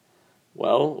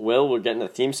Well, Will, we're getting a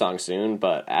theme song soon,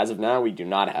 but as of now, we do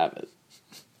not have it.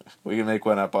 We can make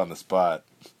one up on the spot.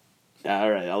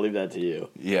 All right, I'll leave that to you.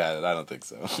 Yeah, I don't think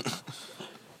so.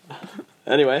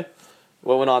 Anyway,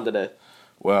 what went on today?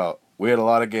 Well, we had a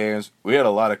lot of games. We had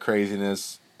a lot of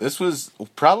craziness. This was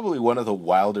probably one of the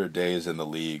wilder days in the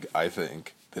league, I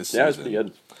think, this season. Yeah, it was pretty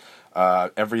good.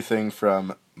 Everything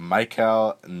from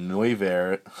Mikael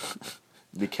Neuvirth,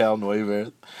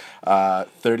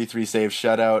 33 save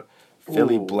shutout.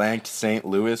 Philly Ooh. blanked St.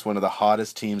 Louis, one of the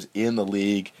hottest teams in the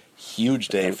league. Huge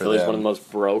day And for Philly's them. one of the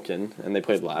most broken, and they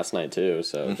played last night too,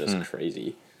 so just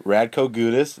crazy. Radko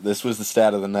Gudas, this was the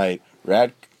stat of the night.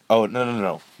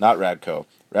 No, not Radko.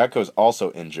 Radko's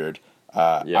also injured.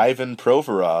 Ivan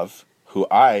Provorov, who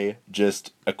I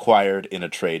just acquired in a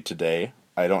trade today.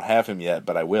 I don't have him yet,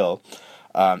 but I will.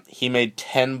 He made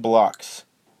 10 blocks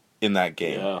in that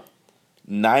game. Yeah.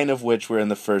 9 of which were in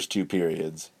the first 2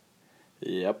 periods.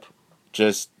 Yep.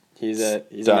 Just He's a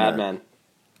stunner. madman.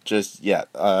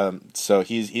 So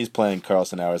he's playing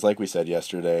Carlson hours, like we said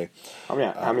yesterday. How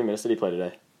many minutes did he play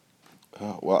today?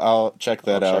 Oh, well, I'll check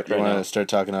that I'll out. check You right want now. to start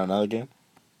talking about another game?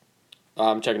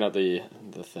 I'm checking out the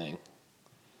thing.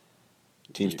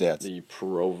 Team stats. The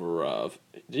Provorov.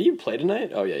 Did he play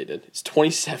tonight? Oh yeah, he did. It's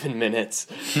 27 minutes.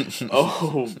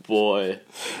 Oh boy,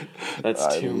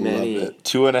 that's too many. Love it.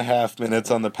 2.5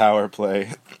 minutes on the power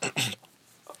play.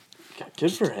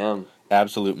 Good for him.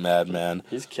 Absolute madman.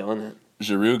 He's killing it.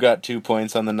 Giroux got 2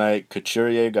 points on the night.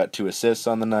 Couturier got 2 assists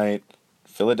on the night.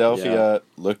 Philadelphia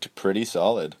looked pretty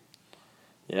solid.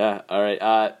 Yeah. All right.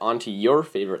 On to your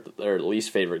favorite or least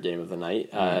favorite game of the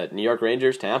night. New York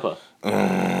Rangers, Tampa.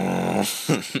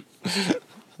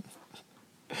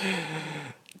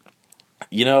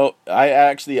 You know,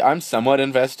 I'm somewhat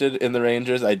invested in the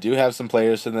Rangers. I do have some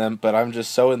players in them, but I'm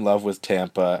just so in love with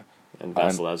Tampa. And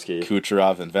Vasilevsky.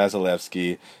 Kucherov and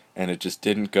Vasilevsky, and it just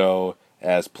didn't go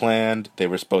as planned. They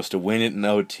were supposed to win it in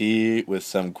OT with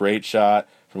some great shot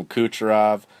from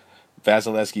Kucherov.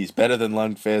 Vasilevsky's better than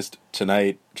Lundqvist.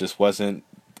 Tonight just wasn't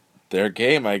their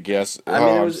game, I guess. I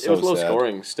mean, it was so low sad.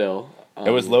 scoring still. It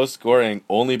was low scoring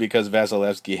only because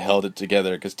Vasilevsky held it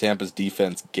together because Tampa's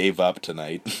defense gave up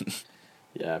tonight.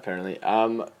 Yeah, apparently.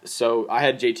 So I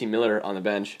had JT Miller on the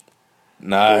bench.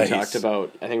 Nice. I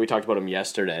think we talked about him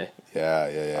yesterday.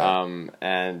 Yeah.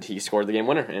 And he scored the game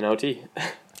winner in OT.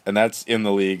 And that's in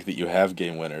the league that you have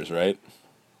game winners, right?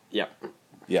 Yep.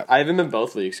 Yeah. I have him in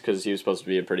both leagues because he was supposed to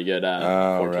be a pretty good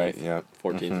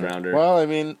 14th rounder. Well, I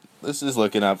mean, this is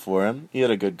looking up for him. He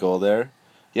had a good goal there.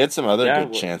 He had some other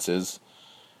good chances.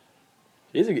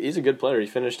 He's a good player. He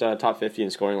finished top 50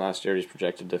 in scoring last year. He's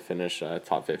projected to finish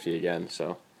top 50 again.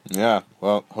 So yeah,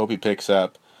 well, hope he picks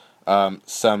up.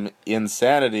 Some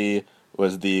insanity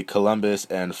was the Columbus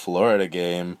and Florida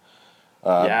game.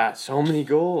 So many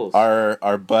goals. Our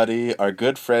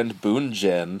good friend Boone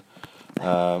Jen.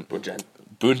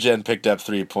 Boone Jen picked up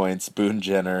 3 points. Boone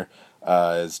Jenner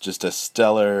is just a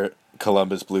stellar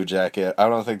Columbus Blue Jacket. I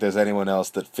don't think there's anyone else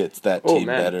that fits that team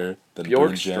better than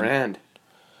Boone Jen. Bjorkstrand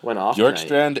went off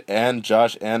Bjorkstrand and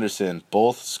Josh Anderson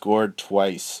both scored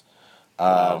twice.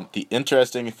 Wow. The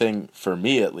interesting thing for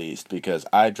me, at least, because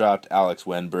I dropped Alex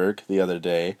Wenberg the other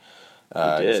day.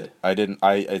 You did. I didn't.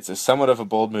 It's a somewhat of a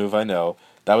bold move, I know.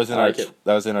 That was in our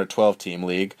 12-team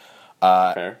league.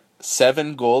 Fair.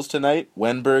 7 goals tonight.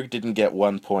 Wenberg didn't get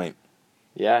 1 point.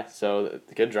 Yeah. So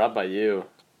good job by you.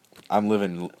 I'm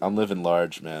living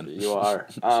large, man. You are.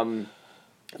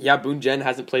 Yeah, Boone Jen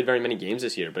hasn't played very many games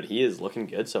this year, but he is looking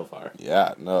good so far.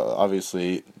 Yeah. No.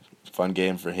 Obviously, fun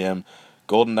game for him.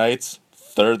 Golden Knights,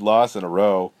 3rd loss in a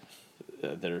row.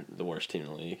 They're the worst team in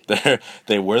the league.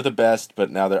 They were the best,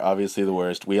 but now they're obviously the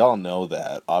worst. We all know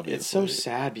that, obviously. It's so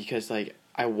sad because,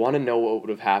 I want to know what would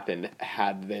have happened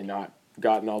had they not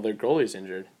gotten all their goalies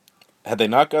injured. Had they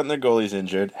not gotten their goalies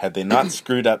injured, had they not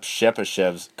screwed up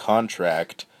Shepashev's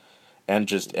contract and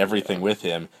just everything with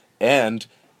him, and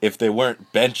if they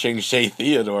weren't benching Shea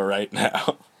Theodore right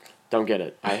now. Don't get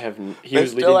it. He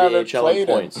was leading the AHL in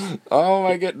points. Oh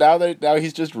my god! Now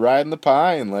he's just riding the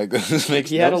pine. This makes.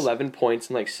 He had 11 points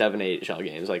in 7 AHL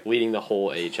games, leading the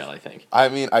whole AHL. I think. I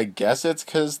mean, I guess it's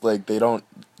because they don't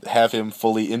have him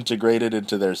fully integrated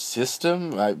into their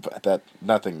system. That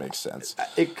nothing makes sense.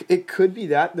 It could be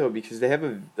that though because they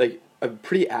have a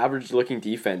pretty average looking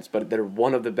defense, but they're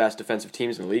one of the best defensive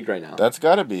teams in the league right now. That's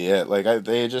got to be it.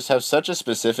 They just have such a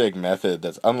specific method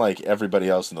that's unlike everybody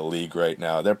else in the league right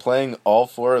now. They're playing all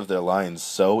 4 of their lines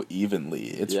so evenly.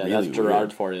 It's really that's Gerard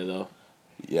weird. for you though.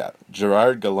 Yeah,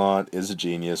 Gerard Gallant is a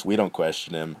genius. We don't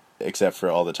question him, except for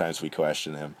all the times we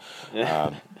question him.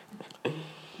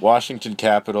 Washington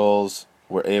Capitals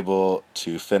were able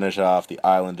to finish off the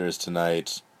Islanders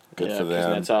tonight. Good for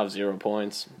them. Kuznetsov, 0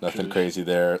 points. Nothing crazy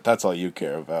there. That's all you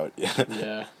care about.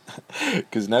 Yeah.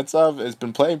 Kuznetsov has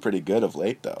been playing pretty good of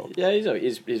late, though. Yeah,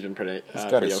 he's been pretty. He's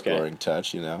got a scoring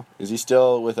touch, you know. Is he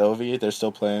still with Ovi? They're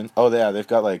still playing. Oh yeah, they've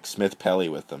got like Smith Pelly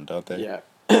with them, don't they?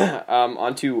 Yeah.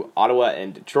 On to Ottawa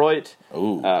and Detroit.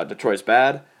 Ooh. Detroit's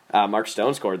bad. Mark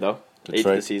Stone scored though. Detroit 8th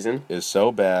of the season is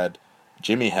so bad.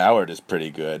 Jimmy Howard is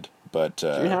pretty good, but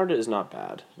Jimmy Howard is not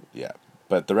bad. Yeah,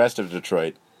 but the rest of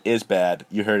Detroit is bad.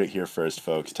 You heard it here first,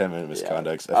 folks. 10-minute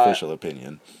misconduct's official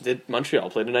opinion. Did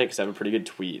Montreal play tonight? Because I have a pretty good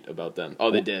tweet about them.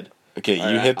 Oh, they did. Okay,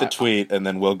 you hit the tweet, and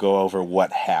then we'll go over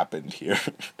what happened here.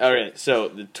 Okay, so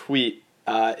the tweet,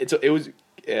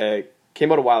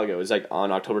 came out a while ago. It was like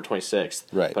on October 26th.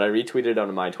 Right. But I retweeted it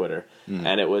onto my Twitter,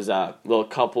 and it was a little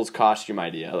couple's costume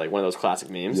idea, like one of those classic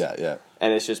memes. Yeah.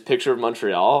 And it's just picture of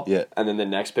Montreal, yeah. And then the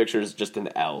next picture is just an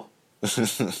L.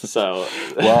 So,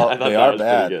 well, I thought they that are was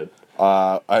bad. pretty good.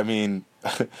 I mean,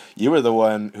 you were the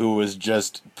one who was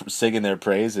just singing their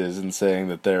praises and saying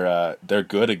that they're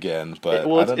good again. But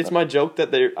it's my joke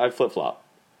that I flip flop.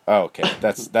 Oh, okay.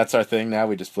 That's our thing now.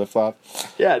 We just flip flop.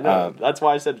 Yeah, no, that's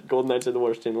why I said Golden Knights are the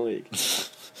worst team in the league.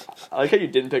 I like how you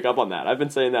didn't pick up on that. I've been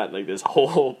saying that like this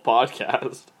whole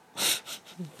podcast.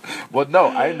 Well, no,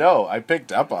 I know. I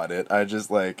picked up on it. I just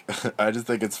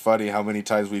think it's funny how many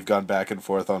times we've gone back and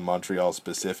forth on Montreal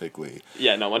specifically.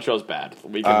 Yeah, no, Montreal's bad.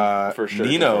 We can for sure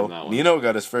confirm that one. Nino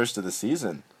got his first of the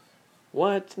season.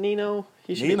 What? Nino?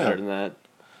 He should be better than that.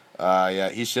 Yeah,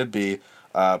 he should be.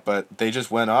 But they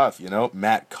just went off, you know.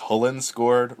 Matt Cullen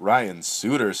scored. Ryan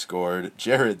Suter scored.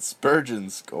 Jared Spurgeon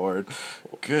scored.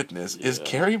 Goodness. Yeah. Is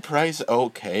Carey Price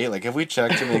okay? Like, have we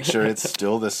checked to make sure it's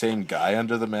still the same guy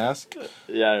under the mask?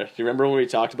 Yeah. Do you remember when we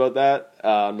talked about that?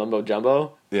 Mumbo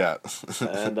Jumbo? Yeah.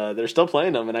 And they're still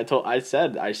playing them. And I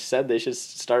said they should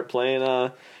start playing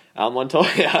Al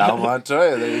Montoya. Al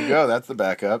Montoya. There you go. That's the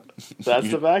backup. That's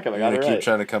the backup. I got it right. Keep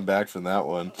trying to come back from that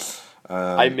one.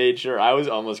 I made sure. I was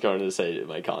almost going to say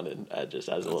Mike Condon just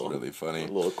as a little really funny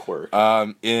little quirk.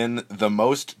 In the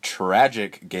most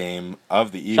tragic game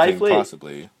of the evening,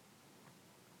 possibly.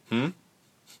 Oh,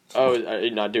 are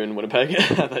you not doing Winnipeg? I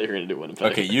thought you were going to do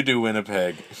Winnipeg. Okay, you do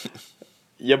Winnipeg.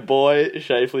 Your boy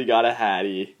Scheifele got a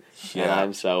hattie, and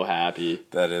I'm so happy.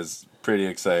 That is pretty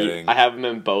exciting. I have him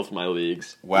in both my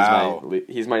leagues. Wow.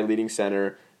 He's my leading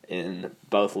center in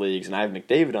both leagues, and I have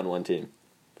McDavid on one team.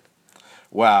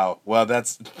 Wow. Well,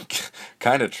 that's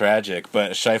kind of tragic,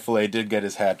 but Scheifele did get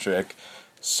his hat trick.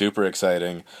 Super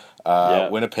exciting.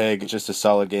 Winnipeg, just a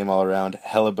solid game all around.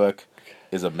 Hellebuck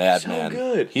is a madman. So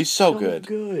good. He's so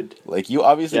good. Like, you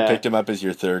obviously picked him up as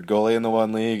your third goalie in the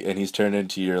one league, and he's turned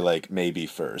into your, like, maybe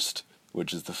first,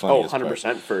 which is the funniest 100%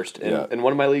 part. first. In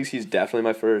one of my leagues, he's definitely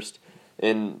my first.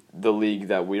 In the league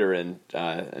that we're in,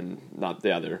 and not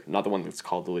the one that's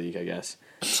called the league, I guess.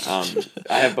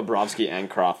 I have Bobrovsky and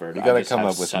Crawford. You gotta come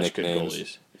up with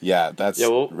nicknames. Yeah, that's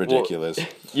ridiculous.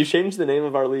 You change the name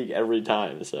of our league every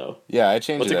time, so. Yeah, I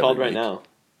changed it. What's it called right now?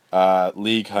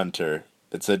 League Hunter.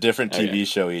 It's a different TV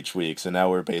show each week, so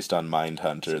now we're based on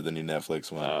Mindhunter, the new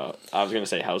Netflix one. I was gonna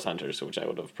say House Hunters, which I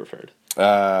would have preferred.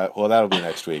 Well, that'll be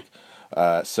next week.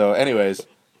 So, anyways,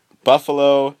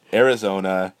 Buffalo,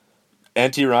 Arizona.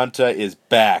 Antti Raanta is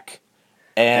back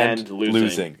and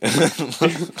losing.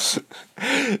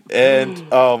 And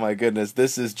oh my goodness,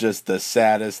 this is just the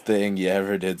saddest thing you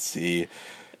ever did see.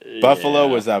 Yeah. Buffalo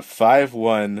was up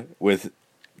 5-1 with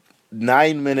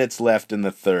 9 minutes left in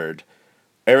the third.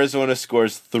 Arizona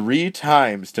scores 3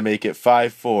 times to make it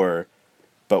 5-4,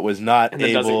 but was not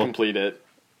able. Doesn't complete it.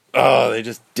 Oh, they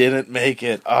just didn't make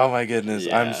it. Oh my goodness,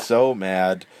 I'm so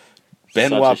mad.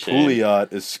 Benoit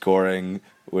Pouliot is scoring,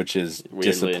 which is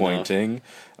weirdly disappointing.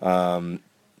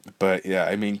 But yeah,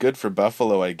 I mean, good for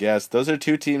Buffalo, I guess. Those are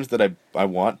two teams that I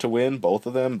want to win, both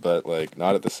of them, but like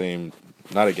not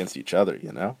against each other,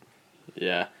 you know?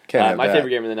 Yeah. My favorite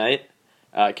game of the night,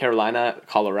 Carolina,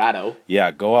 Colorado.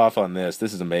 Yeah, go off on this.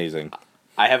 This is amazing.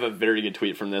 I have a very good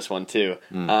tweet from this one too.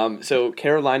 So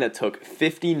Carolina took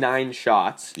 59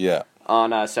 shots. Yeah.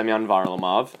 On Semyon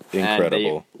Varlamov. Incredible. And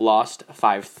they lost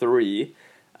 5-3.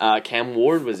 Cam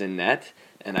Ward was in net,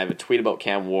 and I have a tweet about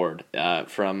Cam Ward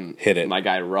from my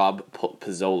guy Rob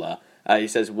Pizzola. He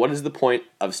says, "What is the point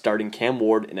of starting Cam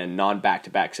Ward in a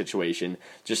non-back-to-back situation?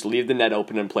 Just leave the net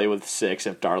open and play with 6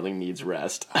 if Darling needs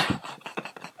rest."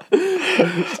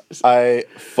 I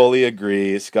fully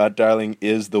agree. Scott Darling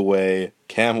is the way.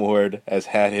 Cam Ward has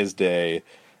had his day.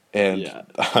 And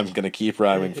I'm going to keep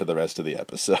rhyming for the rest of the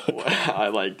episode. I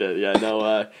liked it. Yeah,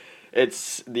 no,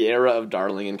 it's the era of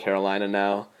Darling in Carolina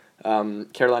now.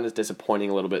 Carolina's disappointing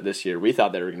a little bit this year. We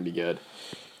thought they were going to be good.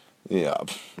 Yeah.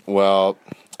 Well,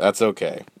 that's okay.